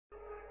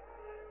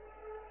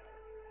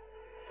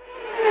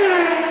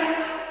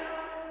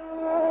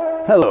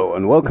Hello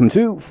and welcome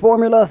to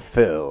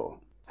FormulaPhil.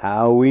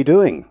 How are we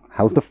doing?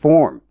 How's the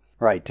form?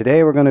 Right,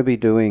 today we're going to be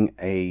doing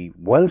a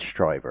Welsh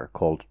driver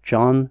called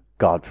John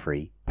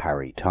Godfrey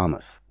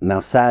Parry-Thomas. Now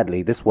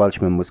sadly, this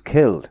Welshman was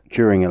killed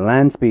during a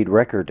land speed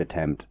record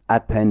attempt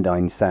at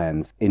Pendine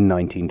Sands in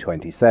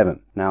 1927.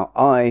 Now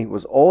I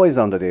was always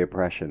under the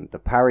impression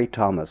that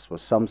Parry-Thomas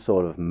was some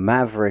sort of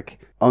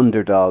maverick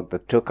underdog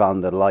that took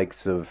on the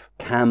likes of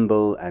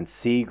Campbell and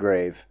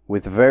Seagrave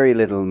with very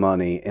little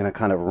money in a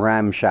kind of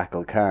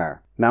ramshackle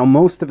car. Now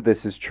most of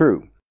this is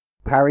true.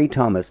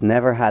 Parry-Thomas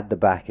never had the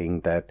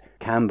backing that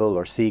Campbell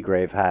or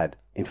Seagrave had.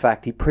 In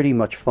fact, he pretty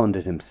much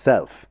funded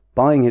himself,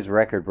 buying his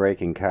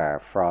record-breaking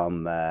car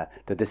from the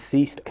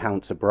deceased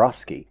Count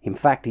Zabrowski. In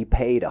fact, he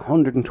paid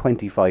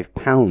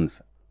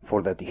 £125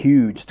 for that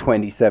huge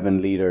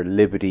 27-litre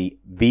Liberty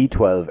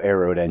V12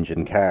 aeroed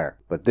engine car.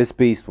 But this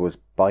beast was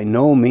by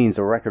no means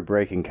a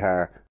record-breaking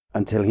car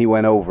until he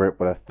went over it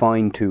with a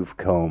fine-tooth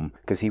comb,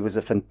 because he was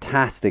a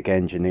fantastic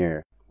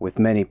engineer with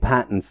many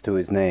patents to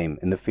his name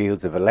in the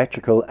fields of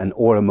electrical and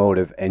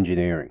automotive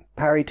engineering.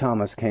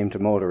 Parry-Thomas came to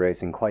motor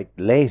racing quite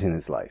late in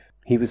his life.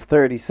 He was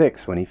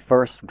 36 when he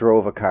first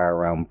drove a car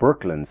around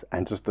Brooklands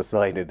and just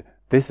decided,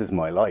 this is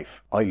my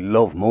life. I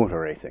love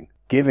motor racing,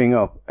 giving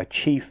up a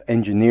chief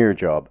engineer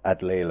job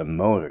at Leyland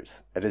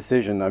Motors, a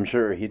decision I'm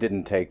sure he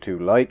didn't take too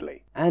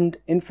lightly. And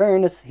in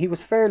fairness, he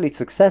was fairly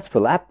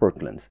successful at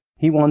Brooklands.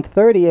 He won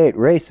 38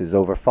 races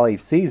over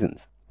 5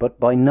 seasons. But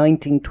by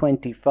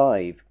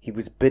 1925, he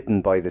was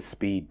bitten by the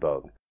speed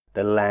bug,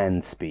 the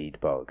land speed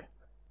bug.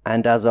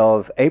 And as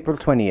of April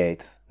 28,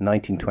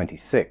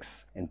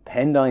 1926, in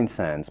Pendine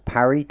Sands,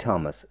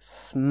 Parry-Thomas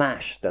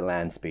smashed the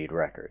land speed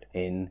record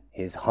in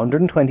his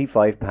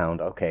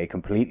 £125,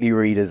 completely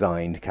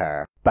redesigned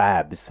car,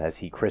 Babs as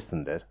he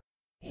christened it.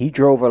 He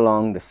drove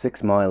along the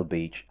 6-mile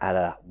beach at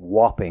a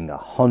whopping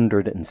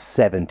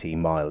 170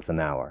 miles an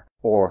hour,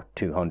 or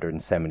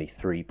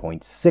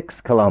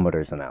 273.6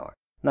 kilometers an hour.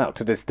 Now,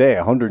 to this day,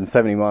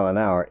 170 mile an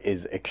hour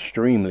is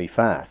extremely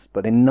fast,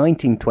 but in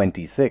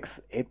 1926,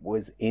 it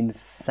was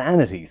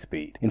insanity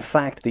speed. In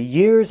fact, the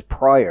years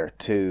prior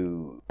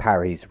to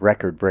Parry's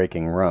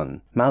record-breaking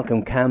run,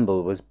 Malcolm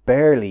Campbell was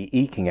barely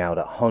eking out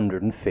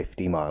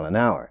 150 mile an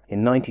hour.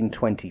 In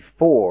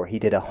 1924, he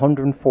did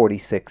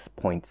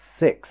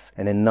 146.6,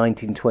 and in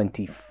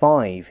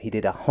 1925, he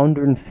did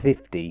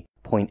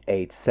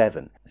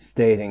 150.87,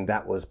 stating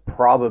that was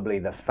probably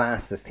the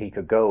fastest he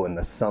could go in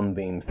the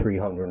Sunbeam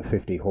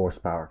 350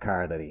 horsepower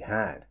car that he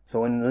had.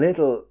 So in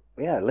little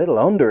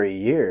under a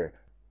year,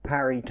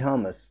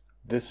 Parry-Thomas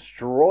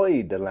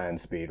destroyed the land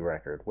speed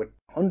record with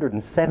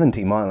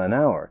 170 mile an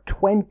hour,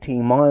 20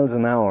 miles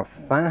an hour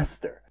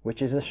faster,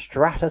 which is a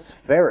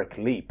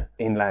stratospheric leap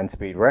in land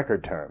speed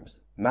record terms.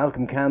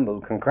 Malcolm Campbell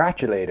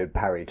congratulated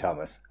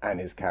Parry-Thomas and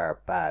his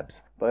car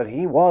Babs, but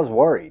he was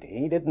worried.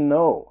 He didn't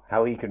know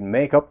how he could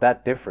make up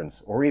that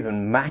difference or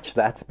even match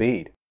that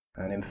speed.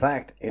 And in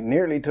fact, it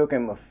nearly took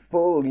him a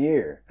full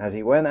year, as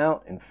he went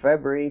out in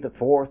February the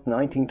 4th,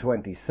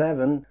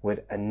 1927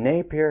 with a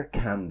Napier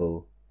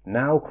Campbell,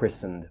 now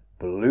christened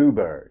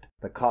Bluebird,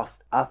 that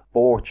cost a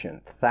fortune,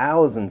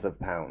 thousands of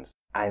pounds,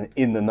 and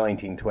in the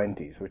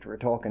 1920s, which we're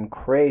talking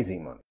crazy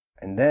money.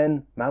 And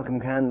then Malcolm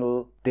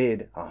Campbell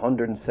did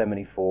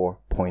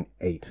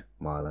 174.8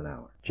 mile an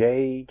hour.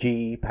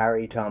 J.G.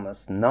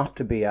 Parry-Thomas, not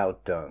to be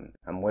outdone,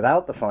 and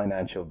without the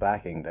financial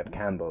backing that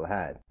Campbell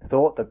had,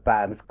 thought that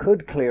Babs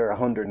could clear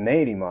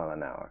 180 mile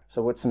an hour.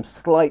 So with some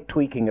slight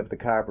tweaking of the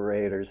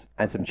carburetors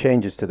and some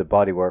changes to the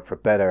bodywork for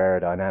better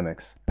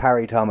aerodynamics,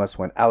 Parry-Thomas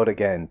went out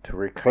again to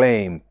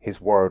reclaim his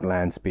world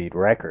land speed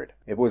record.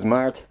 It was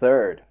March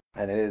 3rd.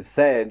 And it is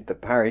said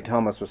that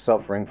Parry-Thomas was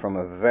suffering from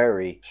a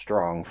very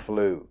strong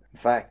flu. In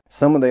fact,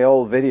 some of the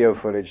old video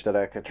footage that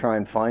I could try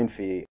and find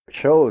for you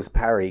shows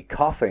Parry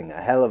coughing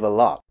a hell of a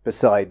lot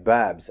beside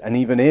Babs, and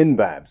even in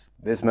Babs.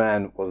 This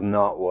man was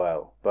not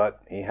well,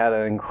 but he had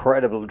an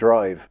incredible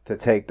drive to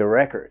take the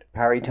record.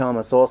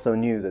 Parry-Thomas also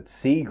knew that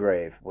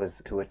Seagrave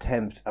was to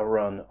attempt a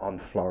run on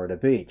Florida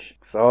Beach.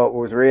 So it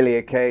was really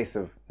a case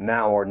of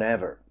now or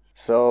never.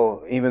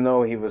 So, even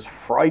though he was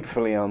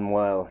frightfully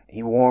unwell,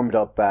 he warmed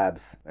up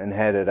Babs and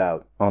headed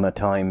out on a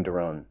timed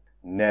run,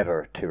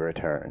 never to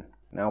return.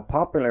 Now,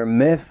 popular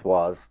myth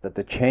was that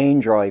the chain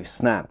drive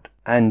snapped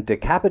and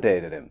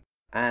decapitated him.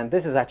 And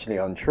this is actually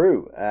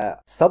untrue.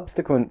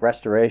 Subsequent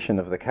restoration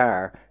of the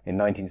car in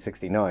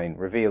 1969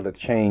 revealed that the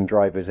chain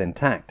drive was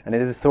intact. And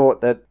it is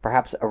thought that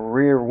perhaps a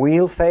rear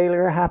wheel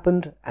failure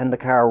happened and the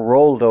car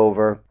rolled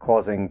over,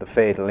 causing the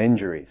fatal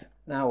injuries.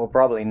 Now, we'll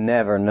probably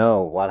never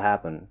know what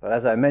happened, but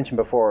as I mentioned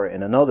before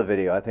in another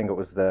video, I think it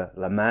was the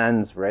Le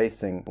Mans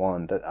racing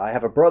one, that I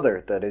have a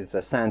brother that is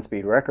a sand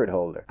speed record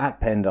holder at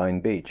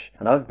Pendine Beach,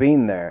 and I've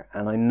been there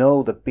and I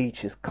know the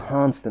beach is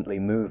constantly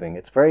moving.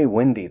 It's very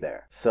windy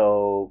there,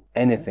 so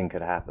anything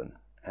could happen,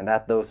 and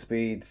at those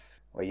speeds,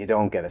 well, you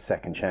don't get a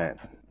second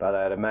chance. But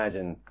I'd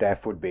imagine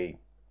death would be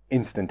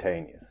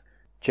instantaneous.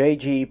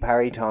 J.G.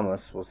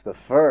 Parry-Thomas was the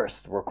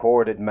first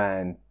recorded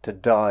man to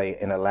die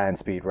in a land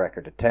speed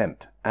record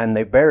attempt, and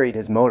they buried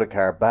his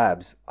motorcar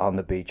Babs on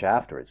the beach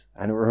afterwards,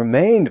 and it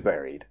remained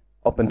buried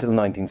up until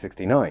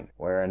 1969,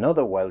 where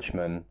another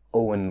Welshman,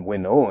 Owen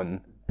Wyn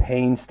Owen,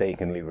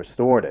 painstakingly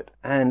restored it.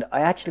 And I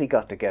actually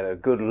got to get a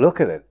good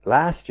look at it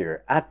last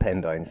year at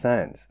Pendine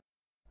Sands.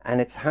 And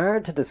it's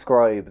hard to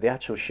describe the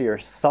actual sheer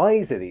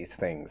size of these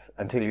things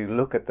until you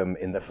look at them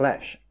in the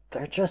flesh.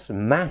 They're just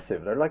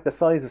massive. They're like the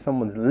size of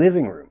someone's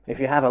living room, if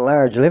you have a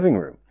large living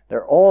room.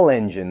 They're all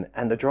engine,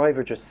 and the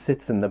driver just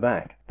sits in the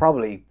back,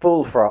 probably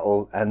full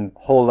throttle and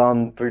hold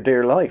on for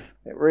dear life.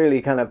 It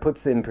really kind of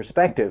puts in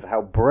perspective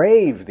how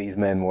brave these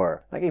men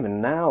were. Like even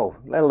now,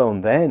 let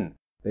alone then.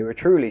 They were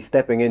truly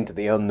stepping into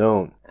the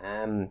unknown.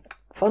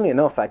 Funny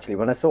enough, actually,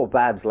 when I saw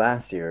Babs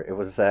last year,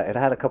 it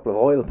had a couple of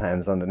oil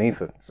pans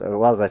underneath it, so it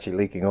was actually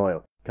leaking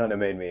oil. Kind of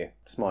made me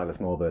smile a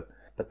small bit.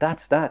 But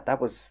that's that.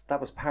 That was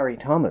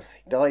Parry-Thomas.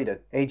 He died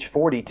at age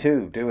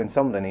 42 doing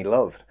something he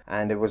loved.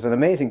 And it was an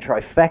amazing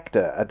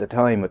trifecta at the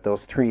time with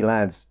those three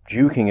lads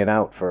duking it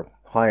out for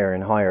higher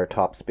and higher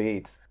top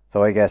speeds.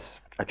 So I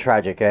guess a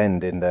tragic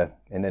end in the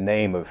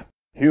name of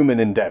human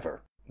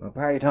endeavour. Well,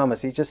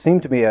 Parry-Thomas, he just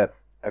seemed to be a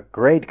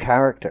great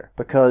character,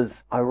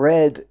 because I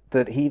read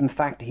that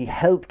he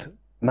helped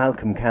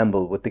Malcolm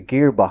Campbell with the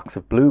gearbox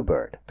of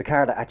Bluebird, the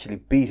car that actually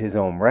beat his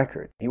own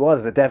record. He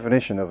was the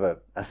definition of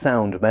a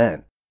sound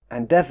man.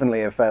 And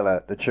definitely a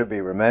fella that should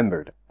be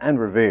remembered and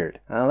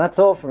revered. Well, that's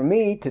all from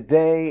me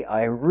today.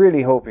 I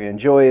really hope you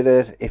enjoyed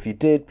it. If you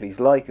did, please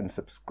like and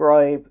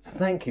subscribe.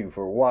 Thank you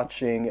for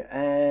watching.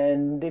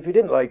 And if you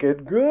didn't like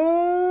it,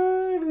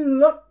 good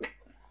luck.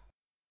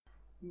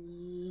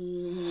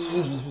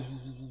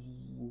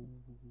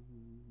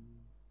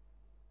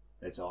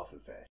 It's awful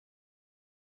fast.